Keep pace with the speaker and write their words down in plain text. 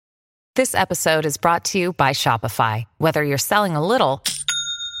This episode is brought to you by Shopify. Whether you're selling a little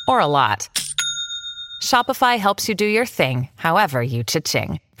or a lot, Shopify helps you do your thing, however you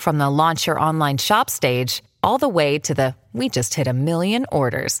cha-ching. From the launch your online shop stage, all the way to the we just hit 1 million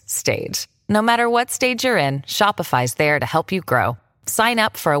orders stage. No matter what stage you're in, Shopify's there to help you grow. Sign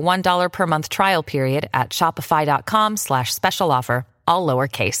up for a $1 per month trial period at shopify.com/special offer, all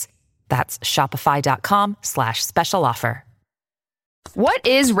lowercase. That's shopify.com/special offer. What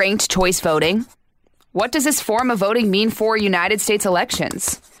is ranked choice voting? What does this form of voting mean for United States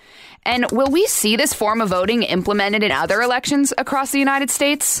elections? And will we see this form of voting implemented in other elections across the United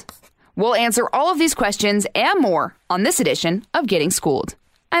States? We'll answer all of these questions and more on this edition of Getting Schooled.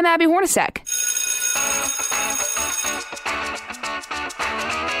 I'm Abby Hornacek.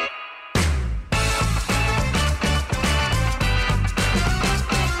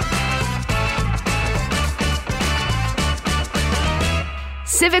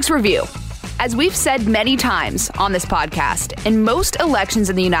 Civics Review. As we've said many times on this podcast, in most elections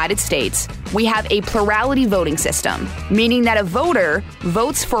in the United States, we have a plurality voting system, meaning that a voter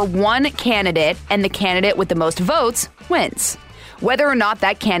votes for one candidate and the candidate with the most votes wins, whether or not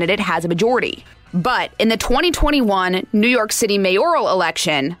that candidate has a majority. But in the 2021 New York City mayoral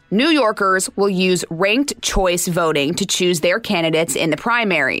election, New Yorkers will use ranked choice voting to choose their candidates in the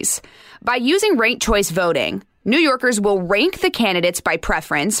primaries. By using ranked choice voting, New Yorkers will rank the candidates by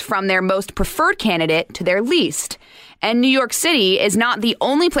preference from their most preferred candidate to their least. And New York City is not the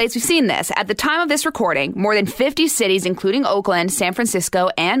only place we've seen this. At the time of this recording, more than 50 cities, including Oakland, San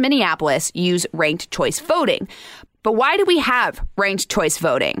Francisco, and Minneapolis, use ranked choice voting. But why do we have ranked choice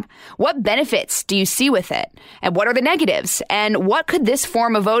voting? What benefits do you see with it? And what are the negatives? And what could this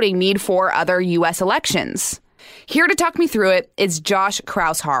form of voting mean for other U.S. elections? Here to talk me through it is Josh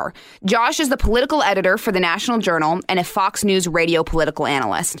Kraushaar. Josh is the political editor for the National Journal and a Fox News radio political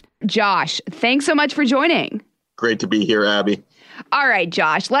analyst. Josh, thanks so much for joining. Great to be here, Abby. All right,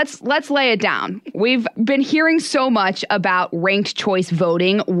 Josh, let's lay it down. We've been hearing so much about ranked choice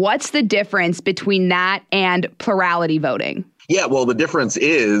voting. What's the difference between that and plurality voting? Yeah, well, the difference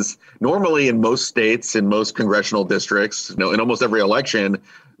is normally in most states, in most congressional districts, in almost every election,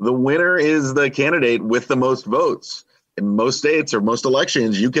 the winner is the candidate with the most votes. In most states or most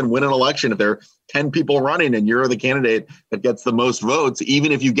elections, you can win an election if there are 10 people running and you're the candidate that gets the most votes.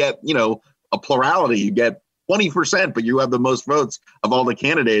 Even if you get, a plurality, you get 20%, but you have the most votes of all the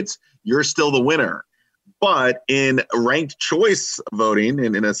candidates, you're still the winner. But in ranked choice voting,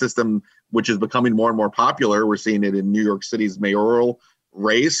 and in a system which is becoming more and more popular, we're seeing it in New York City's mayoral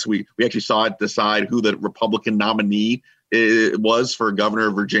race. We actually saw it decide who the Republican nominee was for governor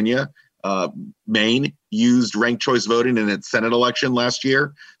of Virginia. Maine used ranked choice voting in its Senate election last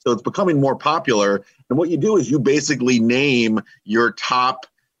year. So it's becoming more popular. And what you do is you basically name your top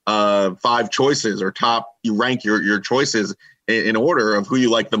 5 choices, or you rank your choices in order of who you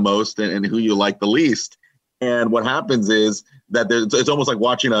like the most and who you like the least. And what happens is that it's almost like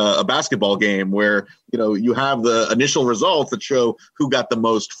watching a basketball game where, you have the initial results that show who got the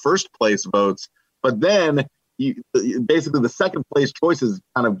most first place votes, but then basically the second place choices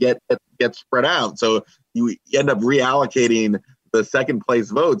kind of get spread out. So you end up reallocating the second place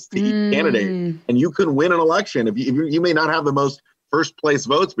votes to each candidate, and you can win an election. If you may not have the most first place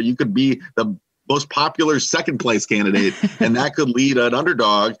votes, but you could be the most popular second place candidate, and that could lead an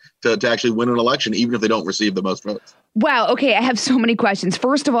underdog to actually win an election, even if they don't receive the most votes. Wow. Okay. I have so many questions.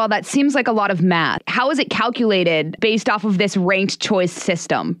 First of all, that seems like a lot of math. How is it calculated based off of this ranked choice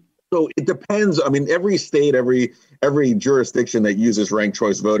system? So it depends. I mean, every state, every jurisdiction that uses ranked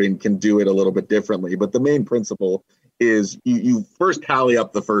choice voting can do it a little bit differently. But the main principle is you first tally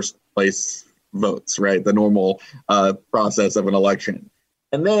up the first place votes, right? The normal process of an election.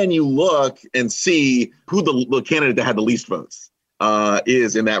 And then you look and see who the candidate that had the least votes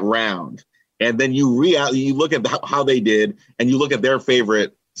is in that round. And then you look at how they did, and you look at their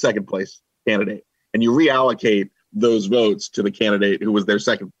favorite second place candidate, and you reallocate those votes to the candidate who was their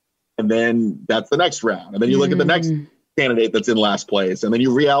second. And then that's the next round. And then you look at the next candidate that's in last place, and then you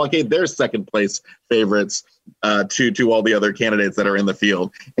reallocate their second place favorites to all the other candidates that are in the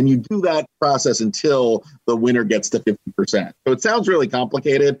field. And you do that process until the winner gets to 50%. So it sounds really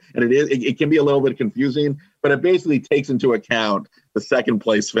complicated, and it can be a little bit confusing, but it basically takes into account the second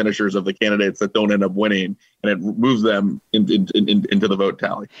place finishers of the candidates that don't end up winning, and it moves them into the vote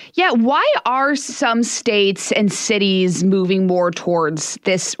tally. Yeah. Why are some states and cities moving more towards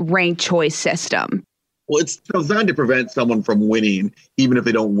this ranked choice system? Well, it's designed to prevent someone from winning, even if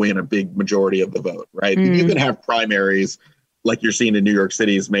they don't win a big majority of the vote, right? You can have primaries like you're seeing in New York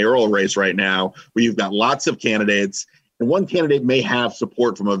City's mayoral race right now, where you've got lots of candidates, And one candidate may have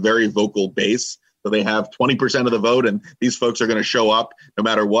support from a very vocal base. So they have 20% of the vote, and these folks are going to show up no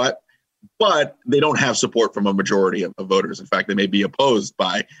matter what. But they don't have support from a majority of voters. In fact, they may be opposed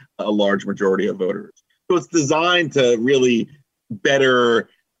by a large majority of voters. So it's designed to really better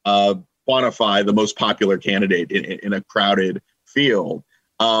quantify the most popular candidate in a crowded field.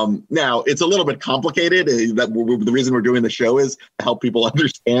 Now, it's a little bit complicated. The reason we're doing the show is to help people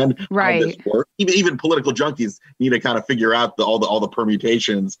understand how this works. Even political junkies need to kind of figure out all the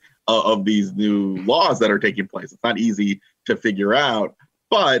permutations of these new laws that are taking place. It's not easy to figure out,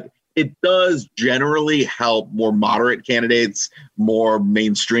 but it does generally help more moderate candidates, more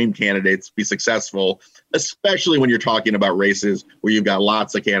mainstream candidates be successful, especially when you're talking about races where you've got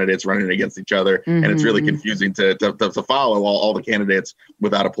lots of candidates running against each other. Mm-hmm. And it's really confusing to follow all the candidates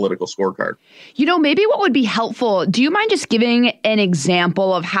without a political scorecard. Maybe what would be helpful, do you mind just giving an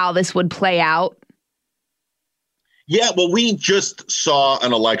example of how this would play out? Yeah, well, we just saw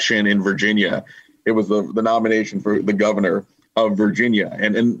an election in Virginia. It was the nomination for the governor of Virginia.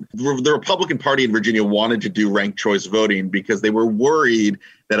 And the Republican Party in Virginia wanted to do ranked choice voting because they were worried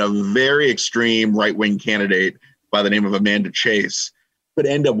that a very extreme right-wing candidate by the name of Amanda Chase could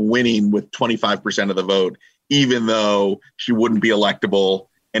end up winning with 25% of the vote, even though she wouldn't be electable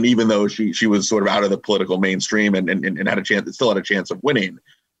and even though she was sort of out of the political mainstream and had a chance, still had a chance of winning.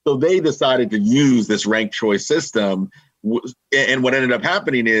 So they decided to use this ranked choice system. And what ended up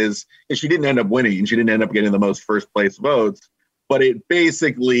happening is she didn't end up winning. She didn't end up getting the most first place votes. But it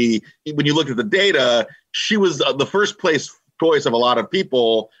basically, when you look at the data, she was the first place choice of a lot of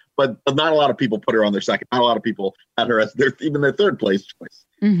people, but not a lot of people put her on their second. Not a lot of people had her as their third place choice.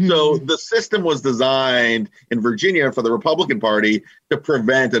 Mm-hmm. So the system was designed in Virginia for the Republican Party to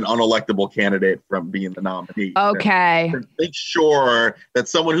prevent an unelectable candidate from being the nominee. Okay. To make sure that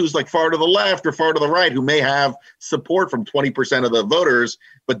someone who's like far to the left or far to the right, who may have support from 20% of the voters,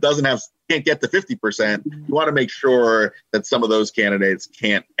 but can't get to 50%, you want to make sure that some of those candidates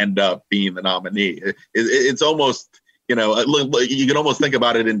can't end up being the nominee. It's almost, you can almost think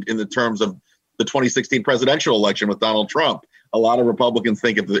about it in the terms of the 2016 presidential election with Donald Trump. A lot of Republicans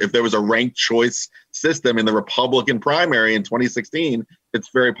think if there was a ranked choice system in the Republican primary in 2016, it's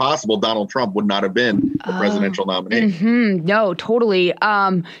very possible Donald Trump would not have been the presidential nominee. Mm-hmm. No, totally.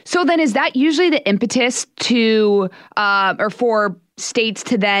 So then is that usually the impetus to or for states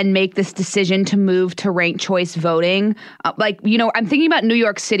to then make this decision to move to ranked choice voting? I'm thinking about New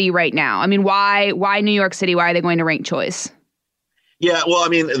York City right now. I mean, why New York City? Why are they going to ranked choice? Yeah, well, I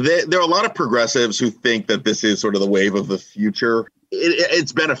mean, there are a lot of progressives who think that this is sort of the wave of the future.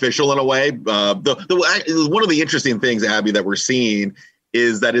 It's beneficial in a way. One of the interesting things, Abby, that we're seeing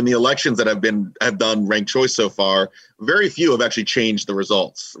is that in the elections that have done ranked choice so far, very few have actually changed the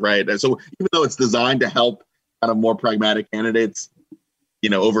results, right? And so even though it's designed to help kind of more pragmatic candidates,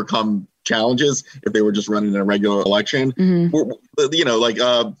 overcome challenges if they were just running in a regular election, mm-hmm. Like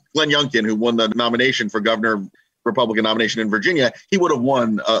Glenn Youngkin, who won the nomination for governor, Republican nomination in Virginia, he would have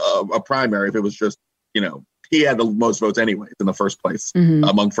won a primary if it was just, he had the most votes anyways in the first place, mm-hmm.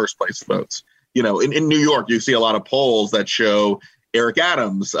 among first place votes. In New York, you see a lot of polls that show Eric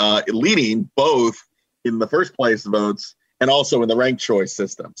Adams leading both in the first place votes and also in the ranked choice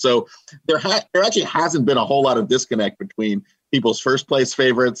system. So there actually hasn't been a whole lot of disconnect between people's first place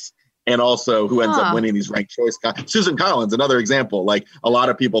favorites and also who ends up winning these ranked choice. Susan Collins, another example. Like a lot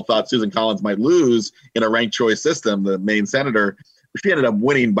of people thought Susan Collins might lose in a ranked choice system, the Maine senator. She ended up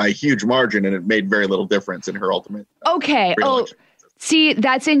winning by a huge margin, and it made very little difference in her ultimate re-election. See,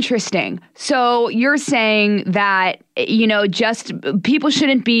 that's interesting. So you're saying that, just people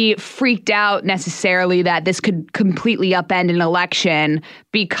shouldn't be freaked out necessarily that this could completely upend an election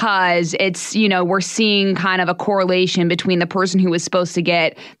because it's, we're seeing kind of a correlation between the person who was supposed to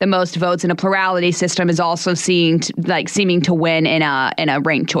get the most votes in a plurality system is also seeming to win in a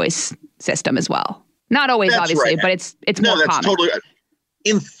ranked choice system as well. Not always, that's obviously, right. But it's more common. Totally.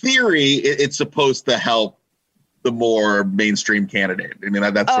 In theory, it's supposed to help the more mainstream candidate. I mean,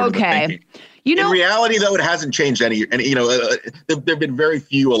 that's sort of the thinking. In reality, though, it hasn't changed any. And there have been very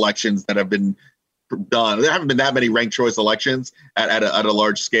few elections that have been done. There haven't been that many ranked choice elections at a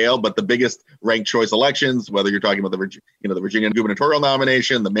large scale. But the biggest ranked choice elections, whether you're talking about the Virginia gubernatorial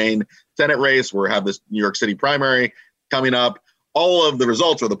nomination, the Maine Senate race, where we have this New York City primary coming up, all of the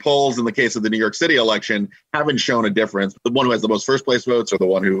results or the polls in the case of the New York City election haven't shown a difference. The one who has the most first place votes or the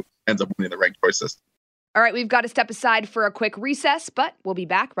one who ends up winning the ranked choice system. All right, we've got to step aside for a quick recess, but we'll be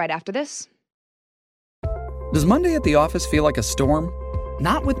back right after this. Does Monday at the office feel like a storm?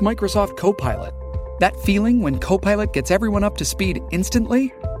 Not with Microsoft Copilot. That feeling when Copilot gets everyone up to speed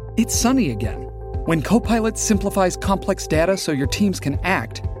instantly? It's sunny again. When Copilot simplifies complex data so your teams can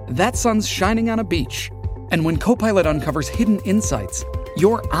act, that sun's shining on a beach. And when Copilot uncovers hidden insights,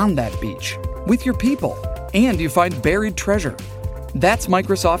 you're on that beach with your people, and you find buried treasure. That's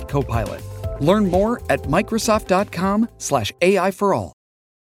Microsoft Copilot. Learn more at Microsoft.com/AI for all.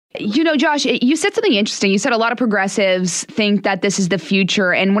 You know, Josh, you said something interesting. You said a lot of progressives think that this is the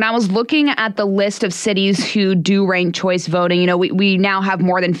future. And when I was looking at the list of cities who do ranked choice voting, you know, we now have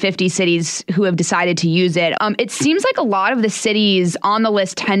more than 50 cities who have decided to use it. It seems like a lot of the cities on the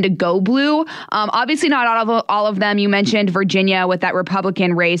list tend to go blue. Obviously, not all of them. You mentioned Virginia with that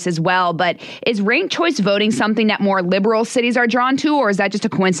Republican race as well. But is ranked choice voting something that more liberal cities are drawn to, or is that just a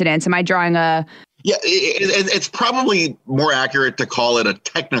coincidence? Am I drawing a... Yeah, it's probably more accurate to call it a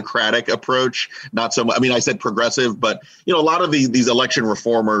technocratic approach, not so much. I mean, I said progressive, but a lot of these election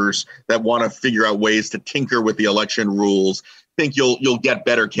reformers that want to figure out ways to tinker with the election rules think you'll get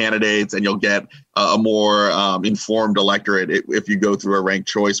better candidates and you'll get a more informed electorate if you go through a ranked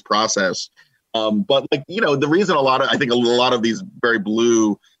choice process. But the reason I think a lot of these very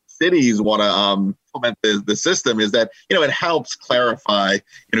blue cities want to implement the system is that it helps clarify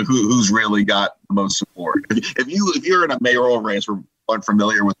who's really got the most support. If you're in a mayoral race, we're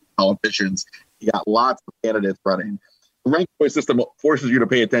unfamiliar with politicians, you got lots of candidates running. The ranked choice system forces you to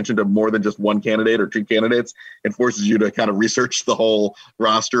pay attention to more than just one candidate or two candidates. It forces you to kind of research the whole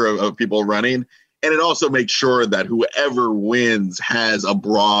roster of people running, and it also makes sure that whoever wins has a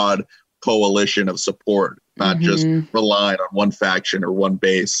broad coalition of support, not just relying on one faction or one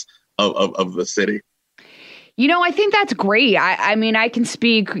base of the city. I think that's great. I mean, I can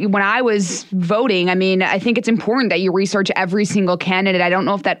speak when I was voting. I mean, I think it's important that you research every single candidate. I don't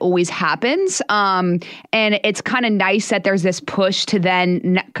know if that always happens. And it's kind of nice that there's this push to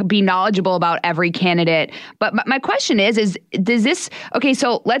then be knowledgeable about every candidate. But my question is does this, okay,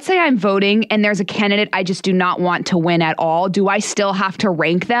 so let's say I'm voting and there's a candidate I just do not want to win at all. Do I still have to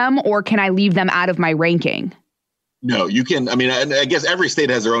rank them, or can I leave them out of my ranking? No, you can. I mean, I guess every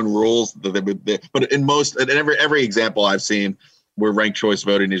state has their own rules, but in every example I've seen where ranked choice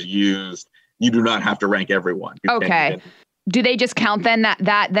voting is used, you do not have to rank everyone. Okay. Do they just count then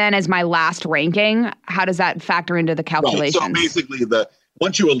that then as my last ranking? How does that factor into the calculations? Right. So basically,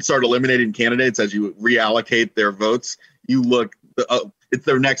 once you start eliminating candidates as you reallocate their votes, you look. It's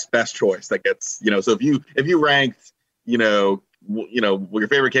their next best choice that gets. So if you ranked, your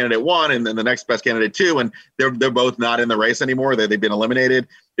favorite candidate 1 and then the next best candidate 2, and they're both not in the race anymore, they've been eliminated,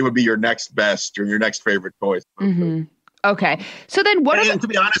 it would be your next best or your next favorite choice. Mm-hmm. Okay. So then to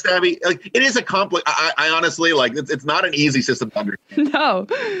be honest, Abby, it is a complex, I honestly, it's not an easy system to understand. No.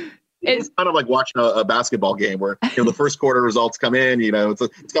 It's kind of like watching a basketball game where, the first quarter results come in, it's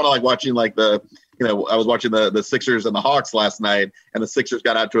kind of like watching I was watching the Sixers and the Hawks last night, and the Sixers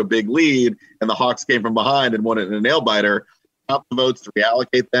got out to a big lead and the Hawks came from behind and won it in a nail biter. Count the votes to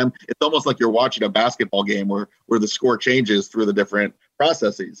reallocate them. It's almost like you're watching a basketball game where the score changes through the different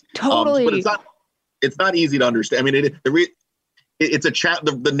processes. Totally. But it's not easy to understand. I mean, it's a chat.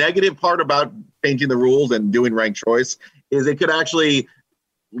 The negative part about changing the rules and doing ranked choice is it could actually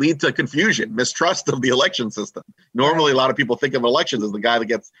lead to confusion, mistrust of the election system. Normally, a lot of people think of elections as the guy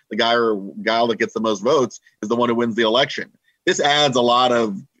or gal that gets the most votes is the one who wins the election. This adds a lot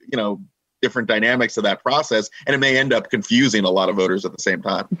of, different dynamics of that process, and it may end up confusing a lot of voters at the same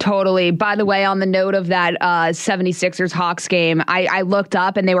time. Totally. By the way, on the note of that 76ers Hawks game, I looked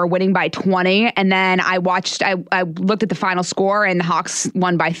up and they were winning by 20, and then I looked at the final score and the Hawks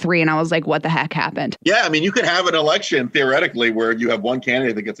won by 3, and I was like, what the heck happened? Yeah, I mean, you could have an election theoretically where you have one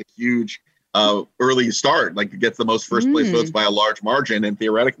candidate that gets a huge early start, like gets the most first place votes by a large margin, and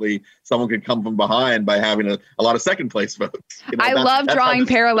theoretically someone could come from behind by having a lot of second place votes. I love drawing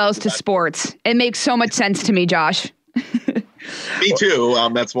parallels to sports. It makes so much sense to me, Josh. Me too.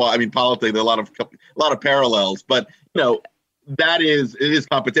 That's why, I mean, politics, there are a lot of parallels, but it is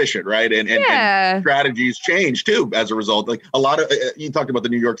competition, right? And strategies change too as a result. Like a lot of, you talked about the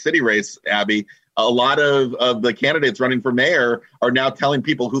New York City race, Abby. A lot of the candidates running for mayor are now telling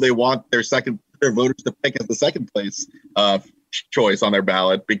people who they want their voters to pick as the second place choice on their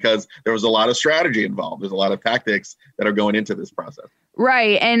ballot, because there was a lot of strategy involved. There's a lot of tactics that are going into this process.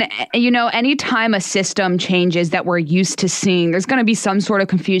 Right. And, anytime a system changes that we're used to seeing, there's going to be some sort of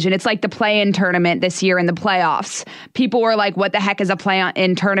confusion. It's like the play-in tournament this year in the playoffs. People were like, what the heck is a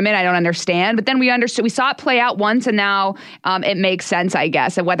play-in tournament? I don't understand. But then we understood, we saw it play out once, and now it makes sense, I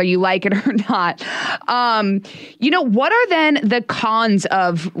guess, and whether you like it or not. What are then the cons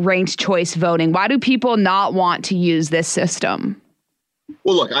of ranked choice voting? Why do people not want to use this system?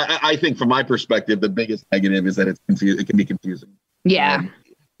 Well, look, I think from my perspective, the biggest negative is that it can be confusing. Yeah.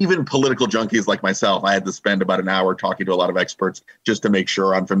 even political junkies like myself, I had to spend about an hour talking to a lot of experts just to make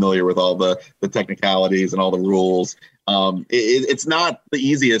sure I'm familiar with all the technicalities and all the rules. It's not the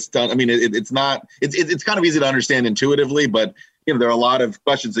easiest. I mean, it's not. It's kind of easy to understand intuitively, but there are a lot of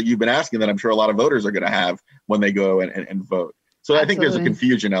questions that you've been asking that I'm sure a lot of voters are going to have when they go and vote. So Absolutely. I think there's a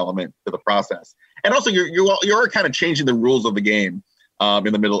confusion element to the process, and also you're kind of changing the rules of the game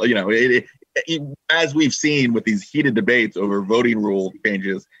in the middle. As we've seen with these heated debates over voting rule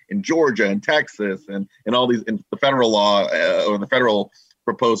changes in Georgia and Texas and all these in the federal law or the federal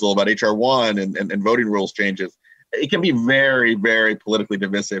proposal about HR 1 and voting rules changes. It can be very, very politically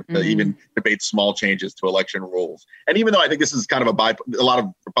divisive to even debate small changes to election rules. And even though I think this is kind of a lot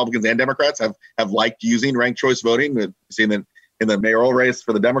of Republicans and Democrats have liked using ranked choice voting. We've seen it in the mayoral race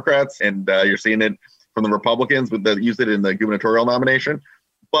for the Democrats, and you're seeing it from the Republicans that use it in the gubernatorial nomination.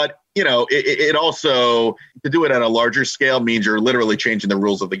 But, it also, to do it at a larger scale means you're literally changing the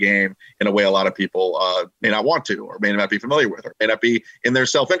rules of the game in a way a lot of people may not want to, or may not be familiar with, or may not be in their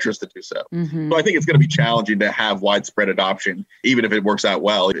self-interest to do so. So I think it's going to be challenging to have widespread adoption, even if it works out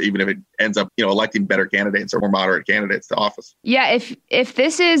well, even if it ends up, electing better candidates or more moderate candidates to office. Yeah, if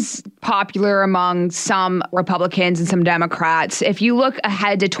this is popular among some Republicans and some Democrats, if you look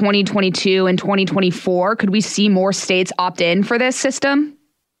ahead to 2022 and 2024, could we see more states opt in for this system?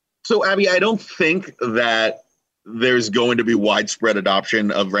 So, Abby, I don't think that there's going to be widespread adoption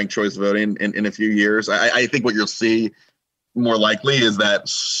of ranked choice voting in a few years. I think what you'll see more likely is that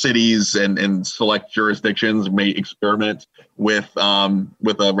cities and select jurisdictions may experiment with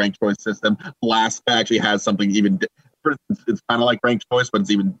a ranked choice system. Alaska actually has something even different. It's kind of like ranked choice, but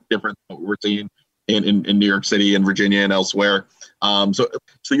it's even different than what we're seeing in New York City and Virginia and elsewhere. So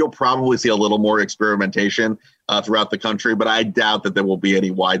you'll probably see a little more experimentation throughout the country, but I doubt that there will be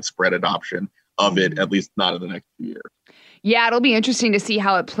any widespread adoption of it, at least not in the next few years. Yeah, it'll be interesting to see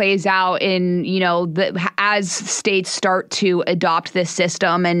how it plays out in, as states start to adopt this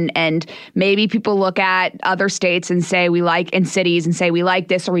system and maybe people look at other states and say and cities and say we like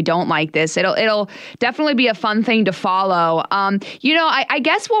this or we don't like this. It'll definitely be a fun thing to follow. I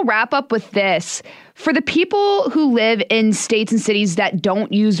guess we'll wrap up with this. For the people who live in states and cities that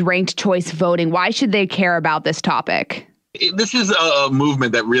don't use ranked choice voting, why should they care about this topic? This is a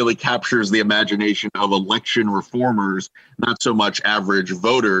movement that really captures the imagination of election reformers, not so much average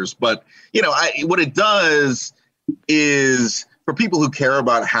voters. But, what it does is for people who care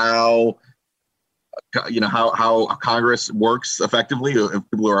about how Congress works effectively, or if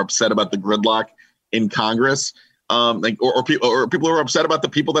people are upset about the gridlock in Congress, or people who are upset about the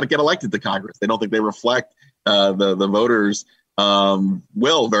people that get elected to Congress. They don't think they reflect the voters'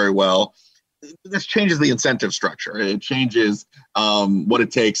 will very well. This changes the incentive structure. It changes what it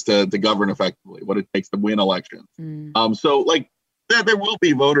takes to govern effectively, what it takes to win elections. So there will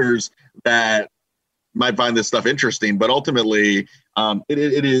be voters that might find this stuff interesting, but ultimately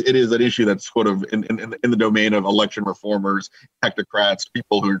it is an issue that's sort of in the domain of election reformers, technocrats,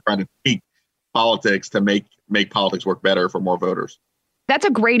 people who are trying to tweak politics to make politics work better for more voters. That's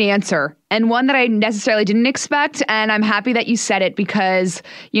a great answer, and one that I necessarily didn't expect, and I'm happy that you said it because,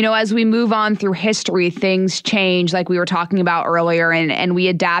 as we move on through history, things change like we were talking about earlier, and we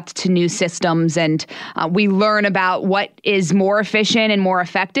adapt to new systems, and we learn about what is more efficient and more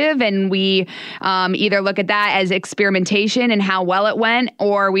effective, and we either look at that as experimentation and how well it went,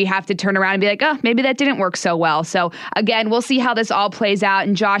 or we have to turn around and be like, oh, maybe that didn't work so well. So again, we'll see how this all plays out,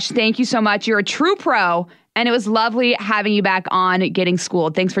 and Josh, thank you so much. You're a true pro. And it was lovely having you back on Getting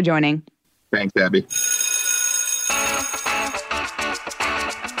Schooled. Thanks for joining. Thanks, Abby.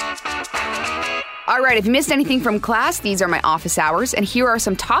 All right, if you missed anything from class, these are my office hours. And here are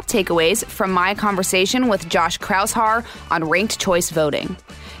some top takeaways from my conversation with Josh Kraushar on ranked choice voting.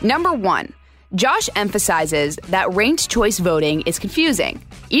 Number 1. Josh emphasizes that ranked choice voting is confusing.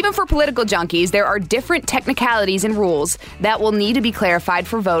 Even for political junkies, there are different technicalities and rules that will need to be clarified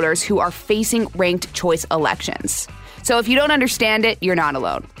for voters who are facing ranked choice elections. So if you don't understand it, you're not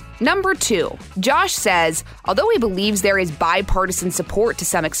alone. Number 2, Josh says, although he believes there is bipartisan support to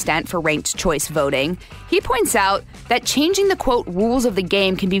some extent for ranked choice voting, he points out that changing the, quote, rules of the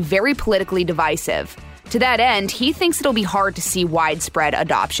game can be very politically divisive. To that end, he thinks it'll be hard to see widespread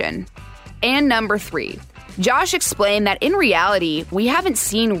adoption. And number 3, Josh explained that in reality, we haven't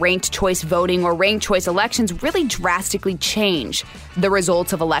seen ranked choice voting or ranked choice elections really drastically change the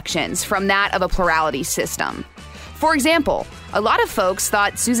results of elections from that of a plurality system. For example, a lot of folks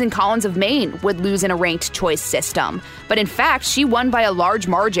thought Susan Collins of Maine would lose in a ranked choice system, but in fact, she won by a large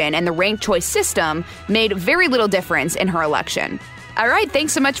margin and the ranked choice system made very little difference in her election. All right,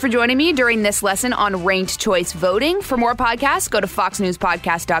 thanks so much for joining me during this lesson on ranked choice voting. For more podcasts, go to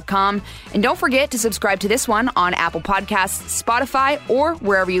foxnewspodcast.com. And don't forget to subscribe to this one on Apple Podcasts, Spotify, or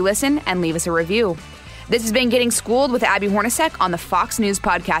wherever you listen, and leave us a review. This has been Getting Schooled with Abby Hornacek on the Fox News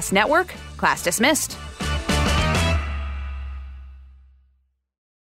Podcast Network. Class dismissed.